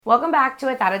Welcome back to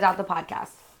Without a Doubt, the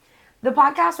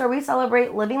podcast where we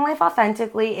celebrate living life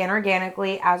authentically and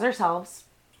organically as ourselves.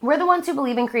 We're the ones who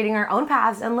believe in creating our own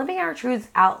paths and living our truths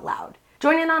out loud.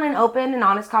 Join in on an open and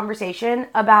honest conversation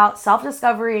about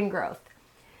self-discovery and growth.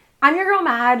 I'm your girl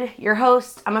Mad, your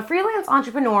host. I'm a freelance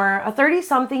entrepreneur, a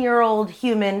 30-something-year-old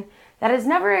human that has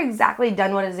never exactly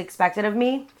done what is expected of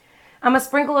me. I'm a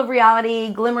sprinkle of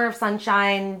reality, glimmer of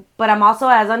sunshine, but I'm also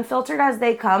as unfiltered as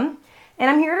they come. And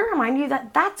I'm here to remind you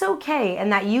that that's okay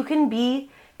and that you can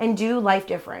be and do life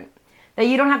different. That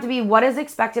you don't have to be what is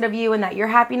expected of you and that your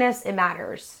happiness, it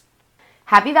matters.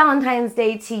 Happy Valentine's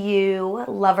Day to you,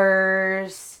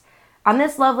 lovers. On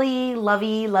this lovely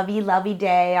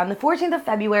day, on the 14th of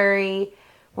February,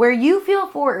 where you feel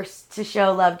forced to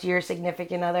show love to your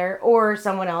significant other or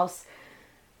someone else,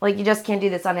 like you just can't do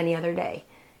this on any other day.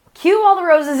 Cue all the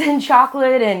roses and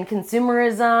chocolate and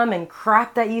consumerism and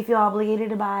crap that you feel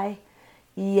obligated to buy.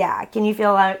 Yeah, can you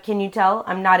tell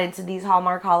I'm not into these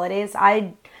Hallmark holidays?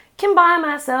 I can buy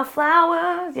myself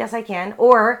flowers. Yes, I can.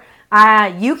 Or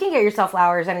you can get yourself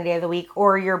flowers any day of the week,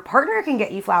 or your partner can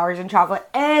get you flowers and chocolate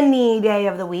any day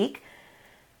of the week,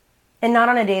 and not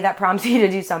on a day that prompts you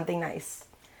to do something nice.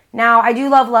 Now, I do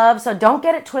love love, so don't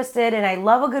get it twisted, and I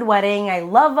love a good wedding. I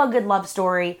love a good love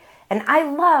story, and I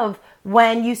love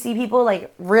when you see people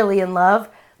like really in love,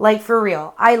 like for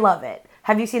real. I love it.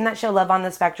 Have you seen that show Love on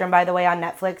the Spectrum, by the way, on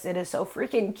Netflix? It is so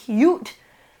freaking cute.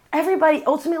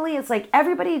 Ultimately, it's like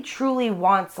everybody truly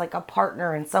wants like a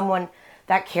partner and someone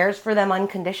that cares for them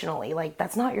unconditionally. Like,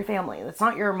 that's not your family. That's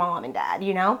not your mom and dad,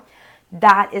 you know?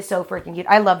 That is so freaking cute.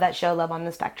 I love that show, Love on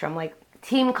the Spectrum. Like,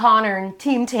 Team Connor and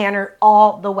Team Tanner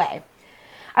all the way.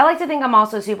 I like to think I'm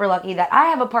also super lucky that I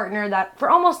have a partner that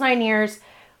for almost 9 years,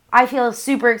 I feel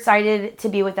super excited to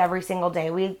be with every single day.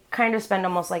 We kind of spend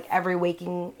almost like every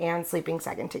waking and sleeping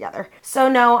second together. So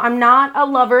no, I'm not a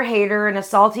lover, hater, and a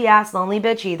salty ass lonely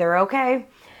bitch either, okay?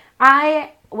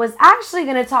 I was actually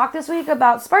going to talk this week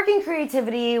about sparking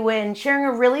creativity when sharing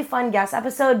a really fun guest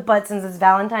episode, but since it's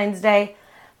Valentine's Day,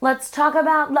 let's talk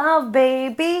about love,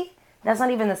 baby. That's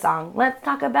not even the song. Let's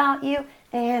talk about you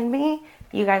and me.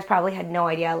 You guys probably had no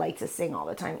idea I like to sing all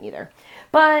the time either.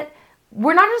 But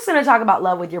we're not just going to talk about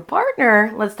love with your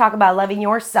partner. Let's talk about loving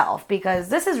yourself, because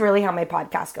this is really how my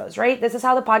podcast goes, right? This is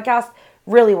how the podcast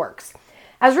really works.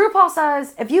 As RuPaul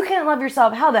says, if you can't love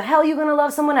yourself, how the hell are you going to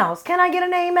love someone else? Can I get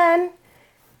an amen?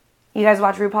 You guys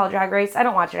watch RuPaul Drag Race? I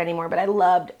don't watch it anymore, but I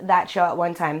loved that show at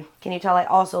one time. Can you tell I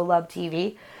also love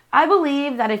TV? I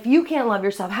believe that if you can't love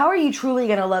yourself, how are you truly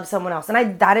going to love someone else?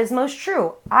 And that is most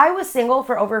true. I was single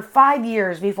for over 5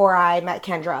 years before I met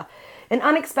Kendra. An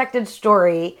unexpected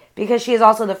story, because she is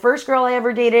also the first girl I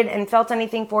ever dated and felt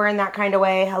anything for in that kind of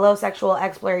way. Hello, sexual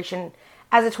exploration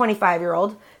as a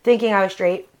 25-year-old, thinking I was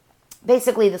straight,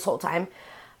 basically this whole time.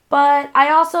 But I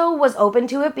also was open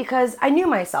to it because I knew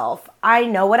myself. I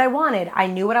know what I wanted. I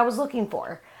knew what I was looking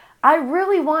for. I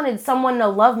really wanted someone to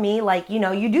love me like,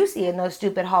 you do see in those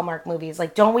stupid Hallmark movies.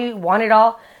 Like, don't we want it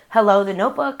all? Hello, The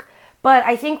Notebook. But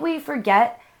I think we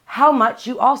forget how much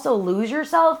you also lose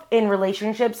yourself in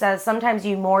relationships, as sometimes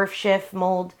you morph, shift,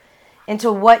 mold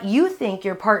into what you think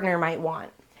your partner might want.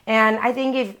 And I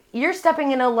think if you're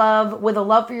stepping into love with a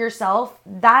love for yourself,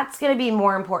 that's going to be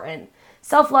more important.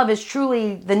 Self-love is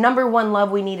truly the number one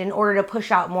love we need in order to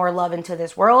push out more love into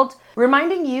this world.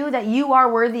 Reminding you that you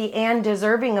are worthy and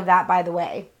deserving of that, by the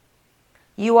way.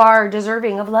 You are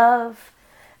deserving of love.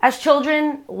 As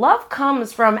children, love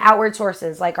comes from outward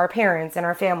sources like our parents and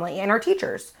our family and our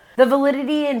teachers. The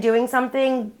validity in doing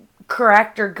something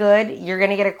correct or good, you're going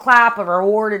to get a clap, a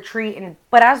reward, a treat.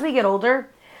 But as we get older,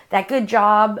 that good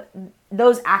job,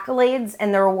 those accolades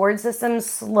and the reward systems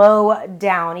slow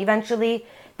down. Eventually,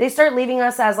 they start leaving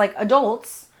us as like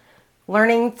adults,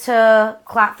 learning to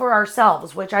clap for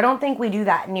ourselves, which I don't think we do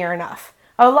that near enough.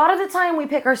 A lot of the time we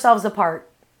pick ourselves apart.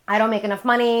 I don't make enough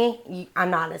money.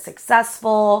 I'm not as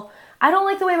successful. I don't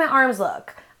like the way my arms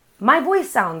look. My voice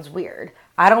sounds weird.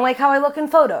 I don't like how I look in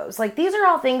photos. Like, these are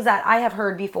all things that I have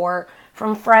heard before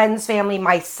from friends, family,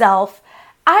 myself.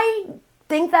 I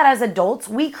think that as adults,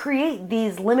 we create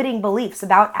these limiting beliefs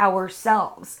about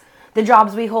ourselves. The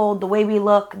jobs we hold, the way we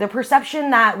look, the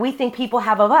perception that we think people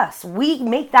have of us. We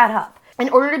make that up. In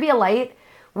order to be a light,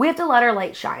 we have to let our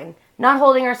light shine, not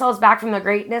holding ourselves back from the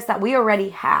greatness that we already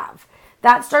have.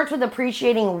 That starts with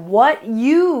appreciating what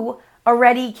you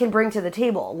already can bring to the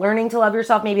table. Learning to love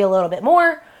yourself maybe a little bit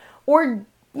more. Or,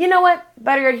 you know what?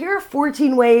 Better yet, here are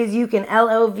 14 ways you can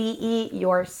LOVE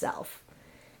yourself.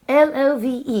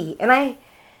 LOVE. And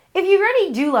if you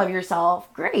already do love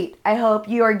yourself, great. I hope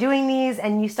you are doing these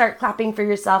and you start clapping for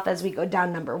yourself as we go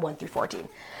down number 1 through 14.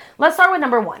 Let's start with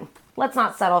number 1. Let's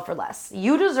not settle for less.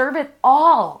 You deserve it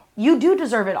all. You do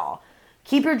deserve it all.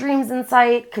 Keep your dreams in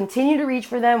sight. Continue to reach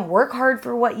for them. Work hard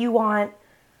for what you want.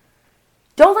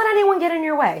 Don't let anyone get in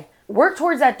your way. Work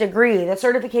towards that degree, the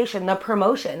certification, the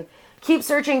promotion. Keep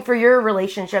searching for your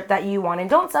relationship that you want, and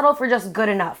don't settle for just good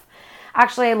enough.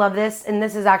 Actually, I love this, and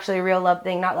this is actually a real love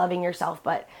thing, not loving yourself,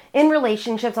 but in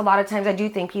relationships, a lot of times I do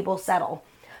think people settle.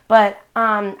 But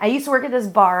I used to work at this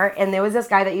bar, and there was this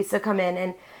guy that used to come in,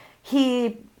 and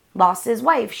he lost his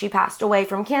wife. She passed away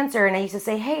from cancer, and I used to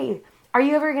say, hey, are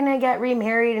you ever going to get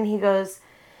remarried? And he goes,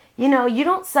 you know, you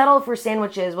don't settle for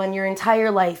sandwiches when your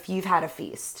entire life you've had a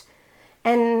feast.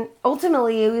 And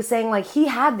ultimately, he was saying, like, he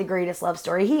had the greatest love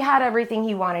story. He had everything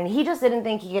he wanted. He just didn't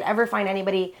think he could ever find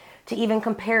anybody to even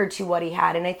compare to what he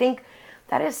had. And I think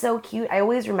that is so cute. I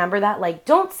always remember that. Like,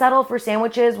 don't settle for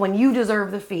sandwiches when you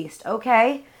deserve the feast,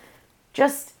 okay?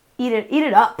 Just eat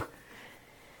it up.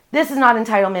 This is not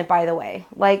entitlement, by the way.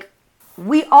 Like,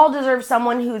 we all deserve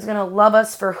someone who's going to love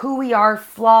us for who we are,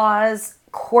 flaws,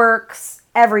 quirks,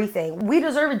 everything. We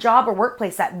deserve a job or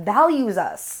workplace that values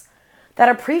us, that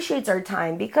appreciates our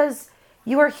time, because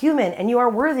you are human and you are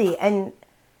worthy, and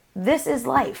this is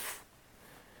life.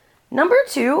 Number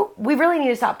 2, we really need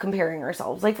to stop comparing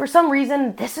ourselves. Like, for some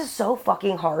reason, this is so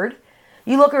fucking hard.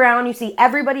 You look around, you see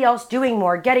everybody else doing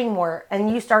more, getting more,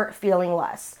 and you start feeling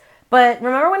less. But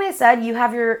remember when I said you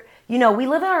have your, we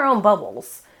live in our own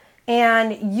bubbles,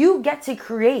 and you get to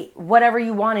create whatever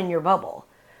you want in your bubble.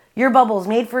 Your bubble's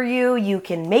made for you. You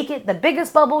can make it the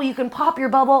biggest bubble. You can pop your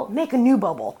bubble, make a new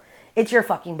bubble. It's your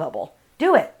fucking bubble.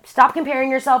 Do it. Stop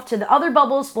comparing yourself to the other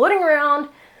bubbles floating around.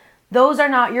 Those are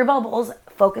not your bubbles.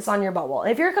 Focus on your bubble.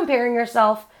 If you're comparing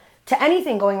yourself to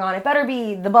anything going on, it better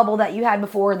be the bubble that you had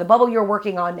before, the bubble you're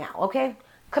working on now, okay?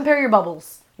 Compare your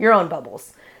bubbles, your own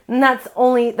bubbles. And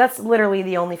that's literally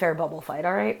the only fair bubble fight,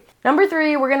 all right? Number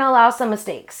 3, we're going to allow some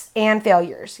mistakes and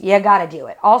failures. You got to do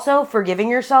it. Also, forgiving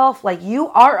yourself, like, you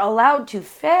are allowed to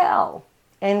fail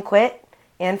and quit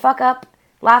and fuck up.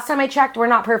 Last time I checked, we're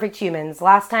not perfect humans.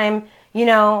 Last time,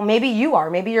 maybe you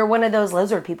are. Maybe you're one of those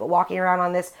lizard people walking around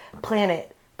on this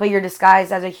planet, but you're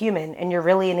disguised as a human and you're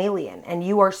really an alien and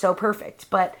you are so perfect.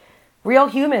 But real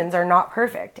humans are not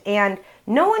perfect, and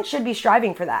no one should be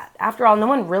striving for that. After all, no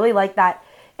one really liked that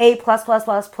A++++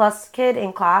 kid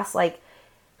in class. Like,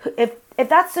 if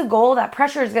that's the goal, that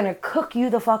pressure is going to cook you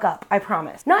the fuck up, I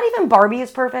promise. Not even Barbie is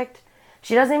perfect.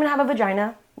 She doesn't even have a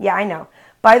vagina. Yeah, I know.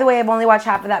 By the way, I've only watched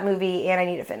half of that movie and I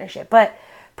need to finish it. But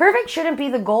perfect shouldn't be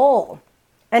the goal.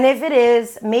 And if it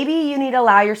is, maybe you need to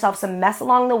allow yourself some mess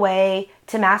along the way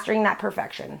to mastering that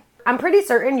perfection. I'm pretty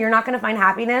certain you're not going to find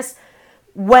happiness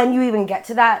when you even get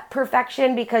to that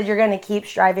perfection, because you're going to keep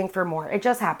striving for more. It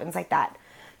just happens like that.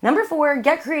 Number 4,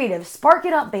 get creative. Spark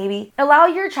it up, baby. Allow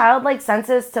your childlike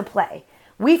senses to play.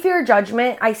 We fear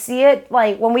judgment. I see it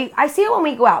when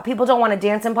we go out. People don't want to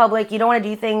dance in public. You don't want to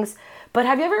do things. But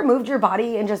have you ever moved your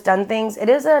body and just done things? It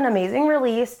is an amazing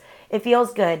release. It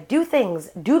feels good. Do things.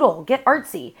 Doodle. Get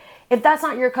artsy. If that's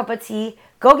not your cup of tea,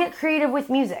 go get creative with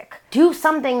music. Do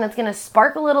something that's going to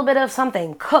spark a little bit of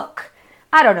something. Cook.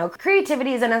 I don't know.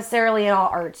 Creativity isn't necessarily in all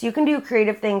arts. You can do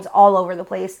creative things all over the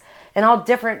place in all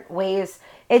different ways.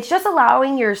 It's just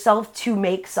allowing yourself to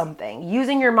make something.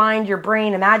 Using your mind, your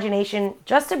brain, imagination,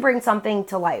 just to bring something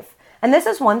to life. And this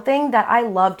is one thing that I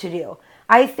love to do.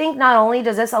 I think not only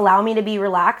does this allow me to be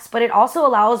relaxed, but it also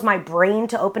allows my brain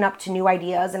to open up to new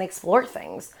ideas and explore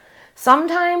things.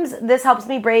 Sometimes this helps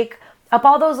me break up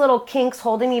all those little kinks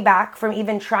holding me back from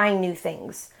even trying new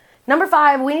things. Number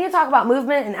 5, we need to talk about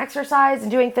movement and exercise and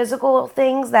doing physical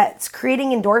things that's creating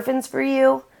endorphins for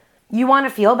you. You want to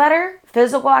feel better?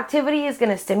 Physical activity is going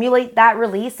to stimulate that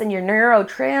release in your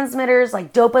neurotransmitters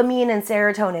like dopamine and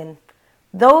serotonin.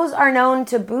 Those are known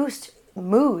to boost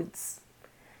moods.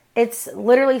 It's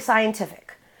literally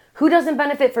scientific. Who doesn't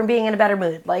benefit from being in a better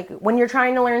mood? Like, when you're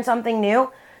trying to learn something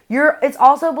new, it's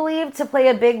also believed to play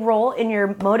a big role in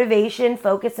your motivation,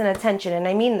 focus, and attention. And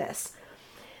I mean this.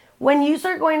 When you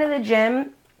start going to the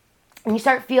gym and you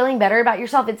start feeling better about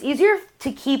yourself, it's easier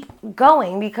to keep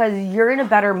going because you're in a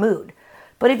better mood.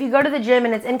 But if you go to the gym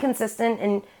and it's inconsistent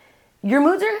and your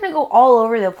moods are going to go all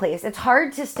over the place, it's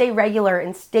hard to stay regular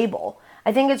and stable.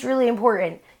 I think it's really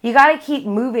important. You got to keep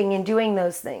moving and doing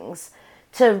those things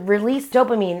to release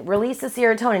dopamine, release the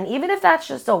serotonin, even if that's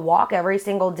just a walk every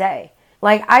single day.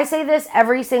 Like, I say this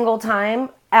every single time.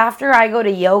 After I go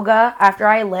to yoga, after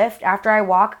I lift, after I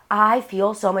walk, I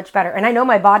feel so much better. And I know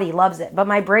my body loves it, but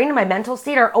my brain and my mental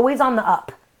state are always on the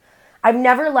up. I've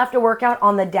never left a workout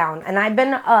on the down. And I've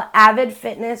been an avid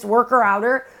fitness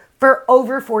worker-outer for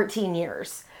over 14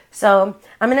 years. So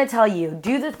I'm going to tell you,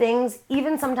 do the things,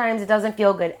 even sometimes it doesn't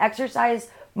feel good. Exercise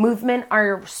movement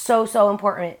are so, so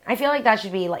important. I feel like that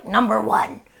should be like number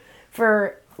one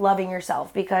for loving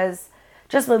yourself, because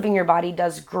just moving your body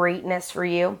does greatness for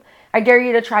you. I dare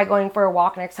you to try going for a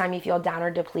walk next time you feel down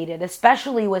or depleted,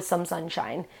 especially with some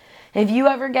sunshine. If you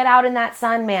ever get out in that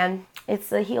sun, man, it's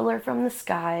the healer from the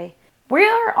sky. We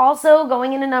are also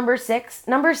going into number six.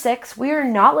 Number six, we are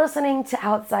not listening to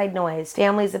outside noise,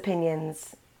 family's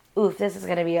opinions. Oof, this is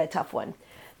going to be a tough one.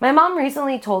 My mom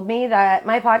recently told me that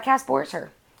my podcast bores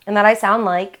her and that I sound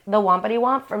like the Wompity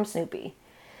Womp from Snoopy.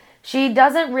 She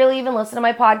doesn't really even listen to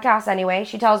my podcast anyway.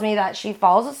 She tells me that she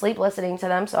falls asleep listening to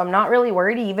them, so I'm not really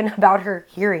worried even about her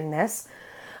hearing this.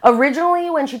 Originally,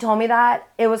 when she told me that,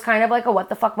 it was kind of like a what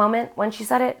the fuck moment when she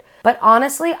said it. But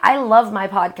honestly, I love my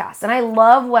podcast and I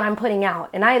love what I'm putting out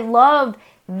and I love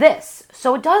this.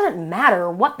 So it doesn't matter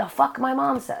what the fuck my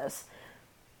mom says.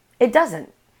 It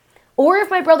doesn't. Or if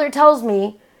my brother tells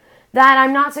me that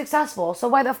I'm not successful, so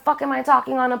why the fuck am I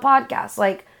talking on a podcast?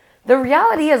 Like, the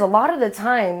reality is a lot of the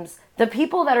times, the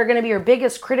people that are going to be your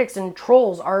biggest critics and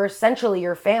trolls are essentially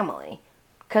your family.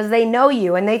 Because they know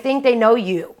you and they think they know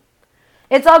you.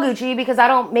 It's all Gucci because I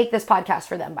don't make this podcast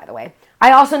for them, by the way.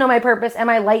 I also know my purpose and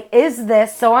my light is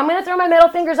this, so I'm going to throw my middle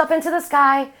fingers up into the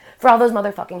sky for all those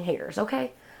motherfucking haters,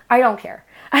 okay? I don't care.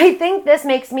 I think this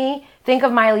makes me think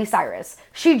of Miley Cyrus.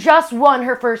 She just won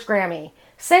her first Grammy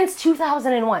since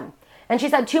 2001. And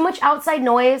she's had too much outside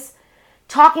noise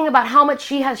talking about how much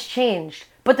she has changed.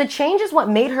 But the change is what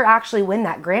made her actually win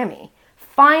that Grammy.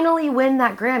 Finally win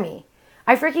that Grammy.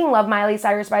 I freaking love Miley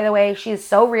Cyrus, by the way. She's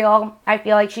so real. I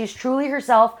feel like she's truly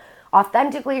herself,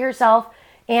 authentically herself.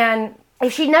 And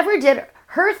if she never did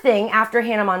her thing after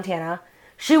Hannah Montana,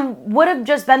 she would have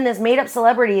just been this made-up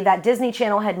celebrity that Disney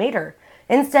Channel had made her.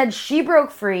 Instead, she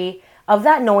broke free of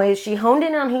that noise. She honed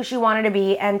in on who she wanted to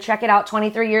be. And check it out,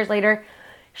 23 years later,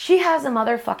 she has a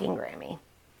motherfucking Grammy.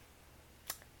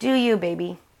 Do you,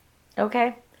 baby?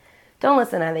 Okay? Don't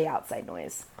listen to the outside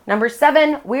noise. Number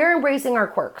 7, we're embracing our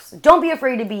quirks. Don't be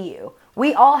afraid to be you.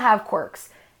 We all have quirks.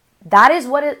 That is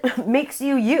what it makes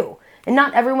you you. And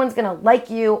not everyone's going to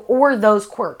like you or those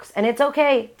quirks. And it's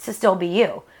okay to still be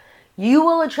you. You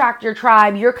will attract your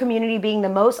tribe, your community being the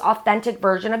most authentic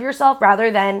version of yourself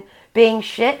rather than being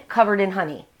shit covered in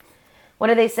honey. What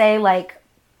do they say? Like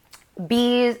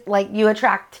bees, like you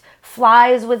attract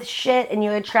flies with shit and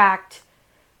you attract...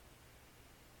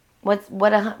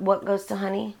 What goes to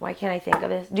honey? Why can't I think of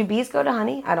this? Do bees go to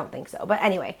honey? I don't think so. But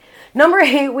anyway, number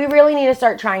 8, we really need to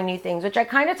start trying new things, which I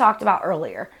kind of talked about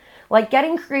earlier. Like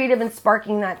getting creative and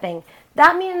sparking that thing.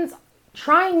 That means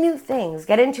trying new things,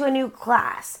 get into a new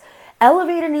class,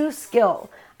 elevate a new skill.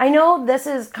 I know this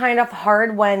is kind of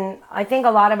hard when I think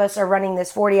a lot of us are running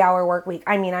this 40-hour work week.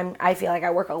 I mean, I feel like I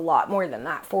work a lot more than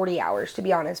that, 40 hours to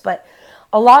be honest. But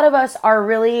a lot of us are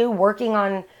really working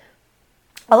on...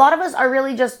 A lot of us are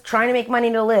really just trying to make money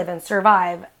to live and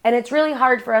survive. And it's really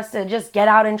hard for us to just get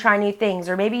out and try new things.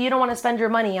 Or maybe you don't want to spend your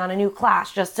money on a new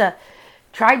class just to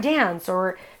try dance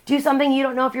or do something you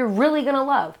don't know if you're really going to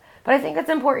love. But I think it's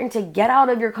important to get out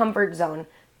of your comfort zone.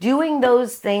 Doing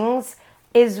those things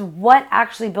is what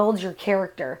actually builds your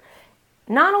character.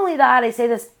 Not only that, I say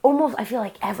this almost, I feel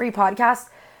like every podcast,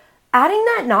 adding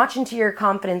that notch into your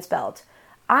confidence belt.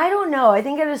 I don't know. I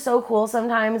think it is so cool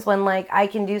sometimes when like I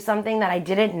can do something that I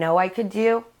didn't know I could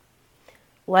do.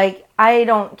 Like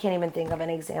can't even think of an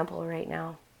example right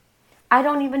now. I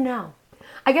don't even know.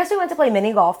 I guess we went to play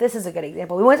mini golf. This is a good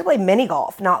example. We went to play mini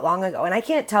golf not long ago, and I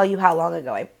can't tell you how long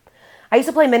ago. I used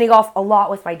to play mini golf a lot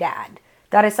with my dad.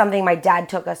 That is something my dad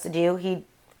took us to do.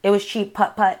 It was cheap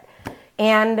putt.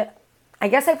 And I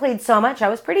guess I played so much. I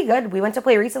was pretty good. We went to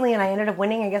play recently and I ended up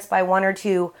winning, I guess, by 1 or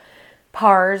 2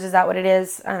 pars. Is that what it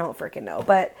is? I don't freaking know.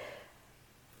 But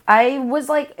I was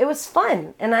like, it was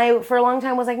fun. And I, for a long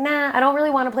time, was like, nah, I don't really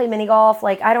want to play mini golf.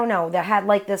 Like, I don't know. That had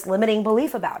like this limiting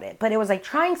belief about it. But it was like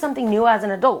trying something new as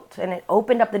an adult. And it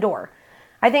opened up the door.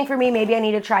 I think for me, maybe I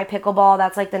need to try pickleball.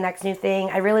 That's like the next new thing.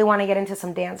 I really want to get into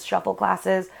some dance shuffle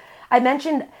classes. I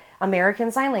mentioned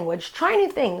American Sign Language. Try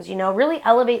new things, really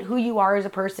elevate who you are as a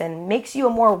person. Makes you a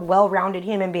more well-rounded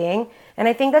human being. And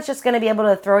I think that's just going to be able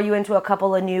to throw you into a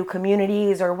couple of new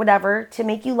communities or whatever to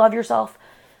make you love yourself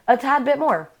a tad bit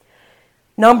more.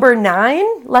 Number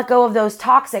 9, let go of those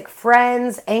toxic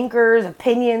friends, anchors,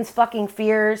 opinions, fucking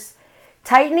fears.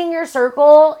 Tightening your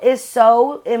circle is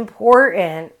so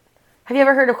important. Have you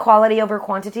ever heard of quality over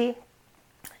quantity?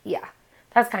 Yeah,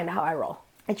 that's kind of how I roll.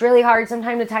 It's really hard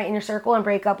sometimes to tighten your circle and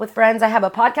break up with friends. I have a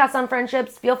podcast on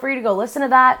friendships. Feel free to go listen to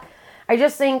that. I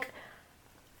just think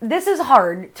this is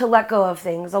hard to let go of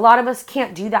things. A lot of us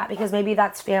can't do that because maybe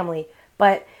that's family.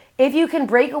 But if you can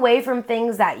break away from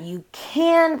things that you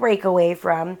can break away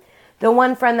from, the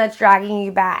one friend that's dragging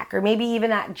you back, or maybe even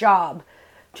that job.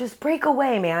 Just break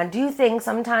away, man. Do things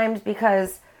sometimes,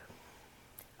 because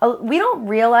we don't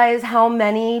realize how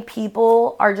many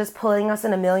people are just pulling us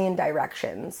in a million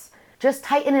directions. Just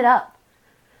tighten it up.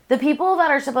 The people that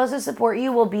are supposed to support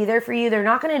you will be there for you. They're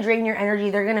not going to drain your energy.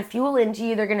 They're going to fuel into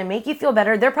you. They're going to make you feel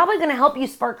better. They're probably going to help you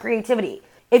spark creativity.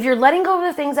 If you're letting go of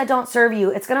the things that don't serve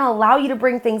you, it's going to allow you to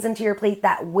bring things into your plate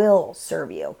that will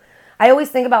serve you. I always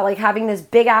think about like having this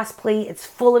big ass plate. It's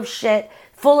full of shit,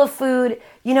 full of food,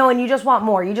 and you just want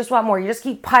more. You just want more. You just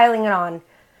keep piling it on.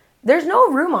 There's no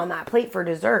room on that plate for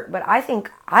dessert, but I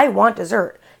think I want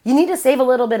dessert. You need to save a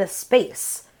little bit of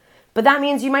space. But that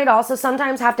means you might also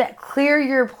sometimes have to clear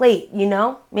your plate,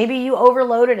 Maybe you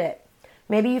overloaded it.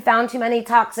 Maybe you found too many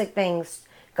toxic things.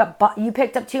 You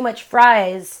picked up too much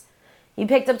fries. You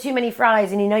picked up too many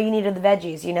fries and you needed the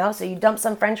veggies, So you dump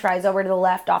some french fries over to the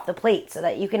left off the plate so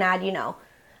that you can add,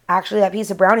 actually that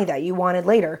piece of brownie that you wanted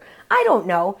later. I don't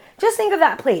know. Just think of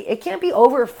that plate. It can't be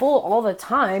over full all the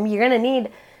time. You're going to need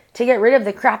to get rid of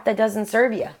the crap that doesn't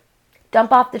serve you.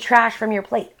 Dump off the trash from your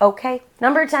plate, okay?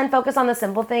 Number 10, focus on the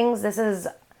simple things. This is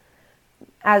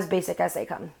as basic as they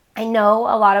come. I know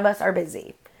a lot of us are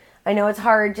busy. I know it's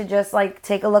hard to just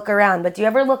take a look around, but do you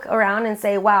ever look around and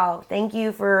say, wow, thank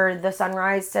you for the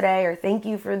sunrise today, or thank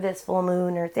you for this full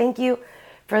moon, or thank you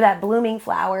for that blooming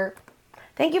flower.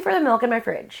 Thank you for the milk in my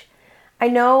fridge. I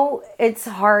know it's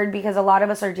hard because a lot of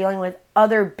us are dealing with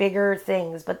other bigger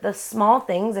things, but the small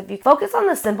things, if you focus on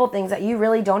the simple things that you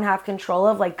really don't have control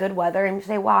of, like good weather, and you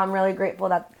say, wow, I'm really grateful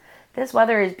that this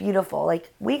weather is beautiful.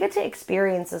 We get to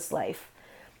experience this life,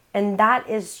 and that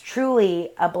is truly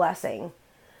a blessing.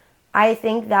 I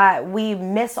think that we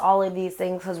miss all of these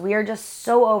things because we are just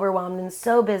so overwhelmed and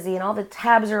so busy, and all the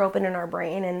tabs are open in our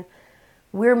brain, and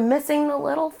we're missing the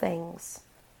little things.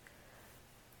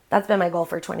 That's been my goal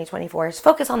for 2024, is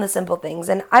focus on the simple things.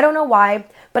 And I don't know why,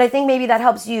 but I think maybe that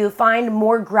helps you find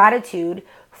more gratitude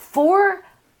for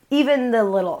even the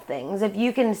little things. If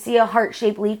you can see a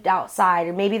heart-shaped leaf outside,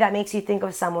 or maybe that makes you think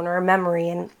of someone or a memory,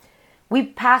 and we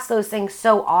pass those things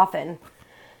so often.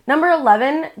 Number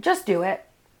 11, just do it.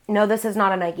 No, this is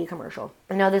not a Nike commercial.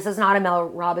 No, this is not a Mel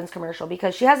Robbins commercial,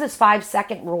 because she has this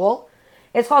 5-second rule.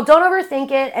 It's called don't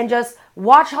overthink it, and just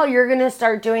watch how you're going to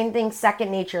start doing things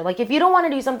second nature. If you don't want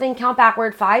to do something, count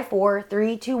backward, 5, 4,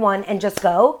 3, 2, 1, and just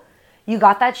go. You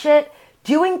got that shit.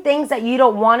 Doing things that you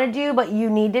don't want to do but you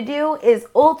need to do is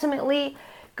ultimately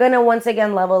going to once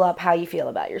again level up how you feel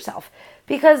about yourself.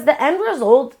 Because the end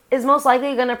result is most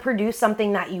likely going to produce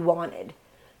something that you wanted.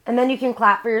 And then you can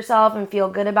clap for yourself and feel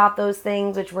good about those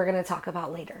things, which we're going to talk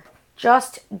about later.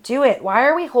 Just do it. Why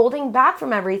are we holding back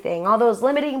from everything? All those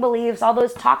limiting beliefs, all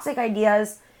those toxic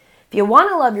ideas. If you want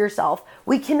to love yourself,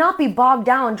 we cannot be bogged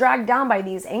down, dragged down by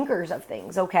these anchors of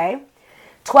things, okay?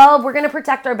 12, we're going to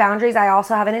protect our boundaries. I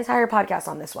also have an entire podcast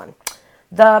on this one.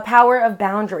 The power of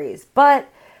boundaries. But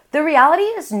the reality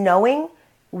is knowing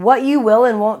what you will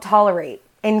and won't tolerate.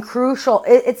 And crucial,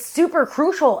 it's super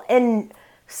crucial in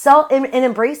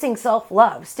embracing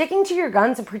self-love. Sticking to your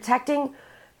guns and protecting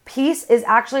peace is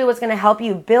actually what's going to help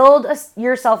you build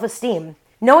your self-esteem.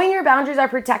 Knowing your boundaries are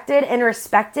protected and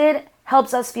respected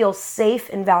helps us feel safe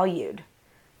and valued.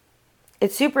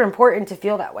 It's super important to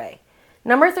feel that way.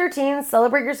 Number 13,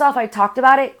 celebrate yourself. I talked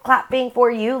about it, clapping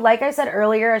for you. Like I said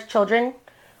earlier, as children,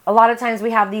 a lot of times we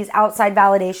have these outside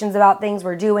validations about things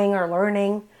we're doing or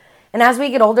learning. And as we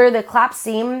get older, the claps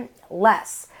seem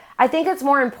less. I think it's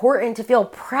more important to feel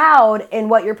proud in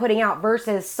what you're putting out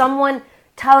versus someone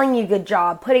telling you good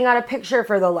job, putting out a picture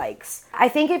for the likes. I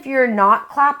think if you're not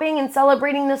clapping and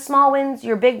celebrating the small wins,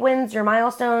 your big wins, your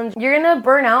milestones, you're going to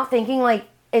burn out thinking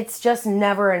it's just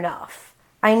never enough.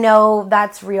 I know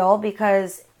that's real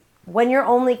because when you're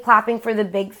only clapping for the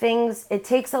big things, it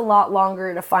takes a lot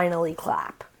longer to finally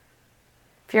clap.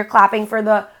 If you're clapping for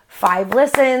the 5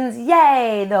 listens,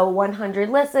 yay, the 100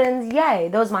 listens, yay,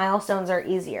 those milestones are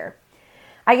easier.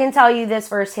 I can tell you this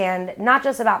firsthand, not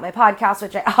just about my podcast,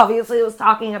 which I obviously was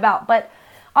talking about, but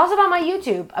also about my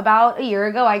YouTube. About a year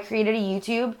ago, I created a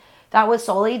YouTube that was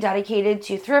solely dedicated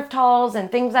to thrift hauls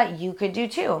and things that you could do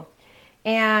too.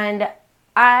 And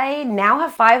I now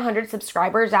have 500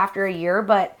 subscribers after a year,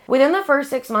 but within the first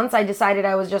 6 months, I decided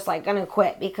I was just gonna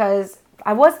quit because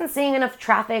I wasn't seeing enough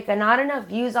traffic and not enough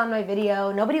views on my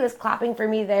video. Nobody was clapping for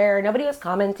me there. Nobody was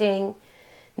commenting.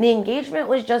 The engagement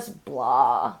was just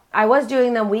blah. I was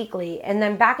doing them weekly. And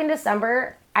then back in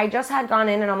December, I just had gone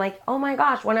in and I'm like, oh my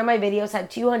gosh, one of my videos had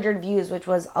 200 views, which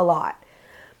was a lot.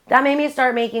 That made me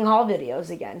start making haul videos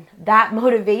again. That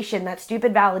motivation, that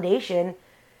stupid validation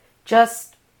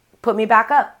just put me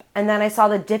back up. And then I saw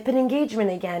the dip in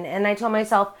engagement again. And I told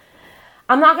myself,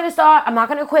 I'm not going to stop. I'm not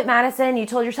going to quit, Madison. You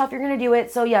told yourself you're going to do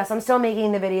it. So yes, I'm still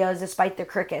making the videos despite the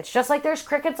crickets. Just like there's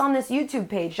crickets on this YouTube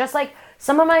page. Just like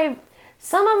some of my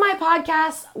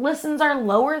podcast listens are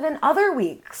lower than other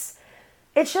weeks.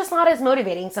 It's just not as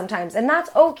motivating sometimes. And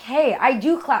that's okay. I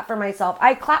do clap for myself.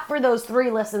 I clap for those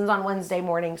 3 listens on Wednesday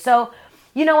morning. So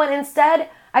you know what? Instead,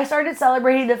 I started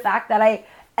celebrating the fact that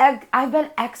I've been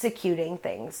executing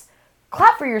things.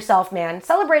 Clap for yourself, man.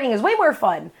 Celebrating is way more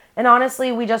fun. And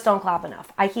honestly, we just don't clap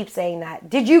enough. I keep saying that.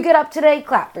 Did you get up today?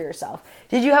 Clap for yourself.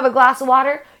 Did you have a glass of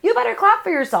water? You better clap for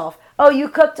yourself. Oh, you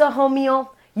cooked a home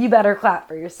meal? You better clap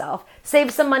for yourself.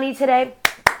 Save some money today?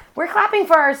 We're clapping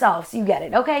for ourselves. You get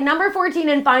it, okay? Number 14,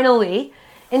 and finally,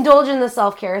 indulge in the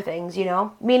self-care things,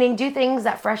 meaning do things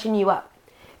that freshen you up.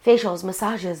 Facials,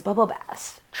 massages, bubble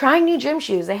baths, trying new gym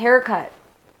shoes, a haircut.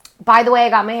 By the way, I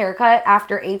got my haircut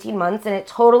after 18 months, and it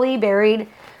totally buried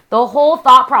the whole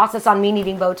thought process on me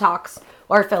needing Botox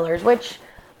or fillers, which,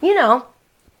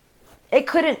 it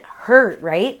couldn't hurt,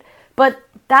 right? But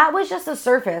that was just the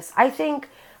surface. I think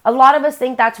a lot of us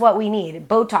think that's what we need.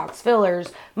 Botox,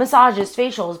 fillers, massages,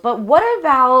 facials. But what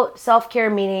about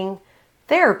self-care meaning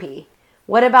therapy?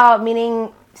 What about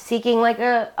meaning seeking like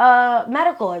a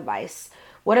medical advice?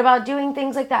 What about doing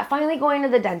things like that? Finally going to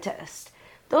the dentist.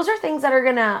 Those are things that are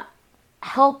going to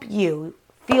help you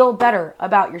feel better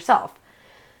about yourself.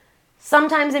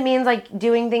 Sometimes it means like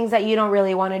doing things that you don't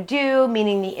really want to do,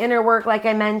 meaning the inner work, like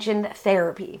I mentioned,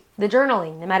 therapy, the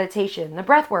journaling, the meditation, the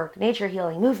breath work, nature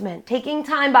healing, movement, taking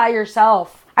time by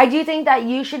yourself. I do think that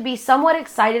you should be somewhat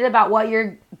excited about what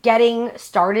you're getting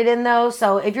started in though.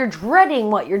 So if you're dreading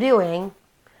what you're doing,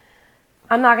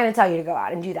 I'm not going to tell you to go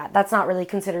out and do that. That's not really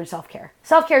considered self-care.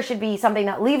 Self-care should be something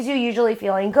that leaves you usually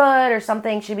feeling good, or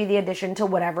something should be the addition to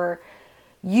whatever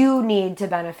you need to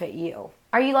benefit you.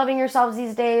 Are you loving yourselves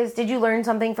these days? Did you learn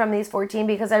something from these 14?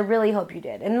 Because I really hope you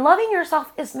did. And loving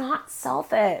yourself is not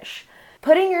selfish.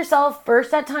 Putting yourself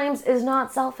first at times is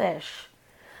not selfish.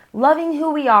 Loving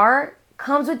who we are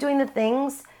comes with doing the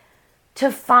things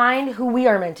to find who we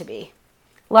are meant to be.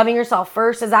 Loving yourself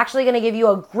first is actually going to give you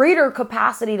a greater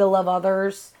capacity to love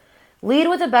others. Lead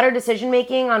with a better decision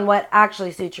making on what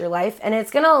actually suits your life. And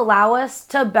it's going to allow us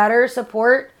to better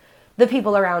support the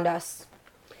people around us.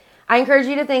 I encourage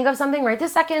you to think of something right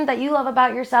this second that you love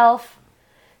about yourself.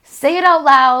 Say it out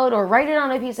loud or write it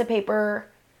on a piece of paper.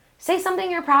 Say something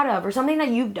you're proud of or something that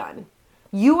you've done.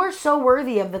 You are so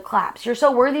worthy of the claps. You're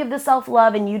so worthy of the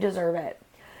self-love, and you deserve it.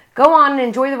 Go on and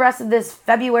enjoy the rest of this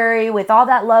February with all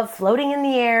that love floating in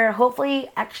the air. Hopefully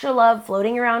extra love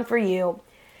floating around for you.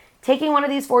 Taking one of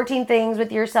these 14 things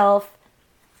with yourself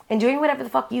and doing whatever the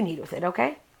fuck you need with it,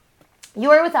 okay?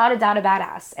 You are without a doubt a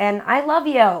badass. And I love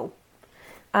you.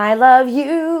 I love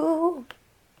you.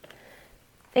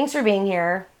 Thanks for being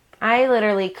here. I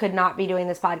literally could not be doing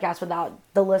this podcast without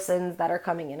the listens that are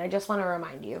coming in. I just want to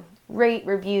remind you. Rate,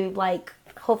 review, like,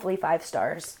 hopefully 5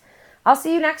 stars. I'll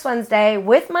see you next Wednesday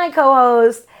with my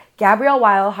co-host, Gabrielle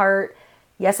Weilhart.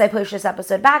 Yes, I pushed this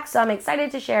episode back, so I'm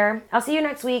excited to share. I'll see you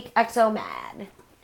next week. XO Mad.